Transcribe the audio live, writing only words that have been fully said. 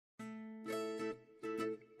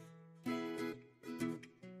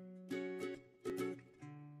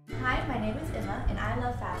Hi, my name is Emma, and I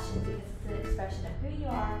love fashion because it's an expression of who you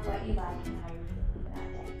are, what you like, and how you're feeling that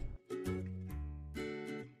day.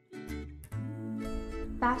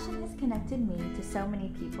 Fashion has connected me to so many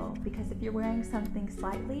people because if you're wearing something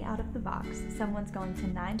slightly out of the box, someone's going to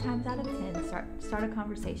 9 times out of 10 start a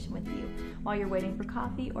conversation with you while you're waiting for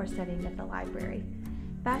coffee or studying at the library.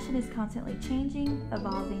 Fashion is constantly changing,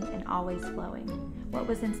 evolving, and always flowing. What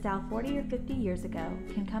was in style 40 or 50 years ago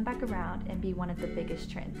can come back around and be one of the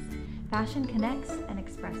biggest trends. Fashion connects and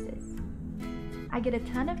expresses. I get a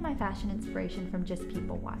ton of my fashion inspiration from just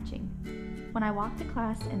people watching. When I walk to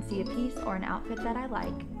class and see a piece or an outfit that I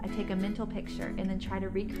like, I take a mental picture and then try to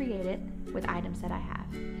recreate it with items that I have.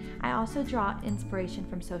 I also draw inspiration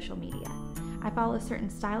from social media. I follow certain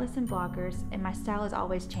stylists and bloggers, and my style is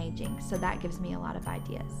always changing, so that gives me a lot of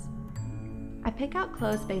ideas. I pick out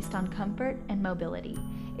clothes based on comfort and mobility.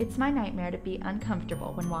 It's my nightmare to be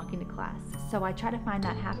uncomfortable when walking to class, so I try to find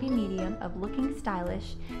that happy medium of looking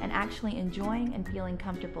stylish and actually enjoying and feeling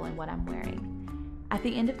comfortable in what I'm wearing. At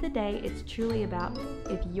the end of the day, it's truly about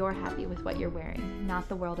if you're happy with what you're wearing, not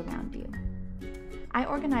the world around you. I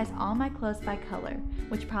organize all my clothes by color,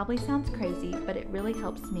 which probably sounds crazy, but it really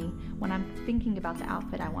helps me when I'm thinking about the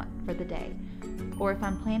outfit I want for the day, or if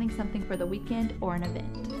I'm planning something for the weekend or an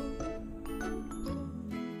event.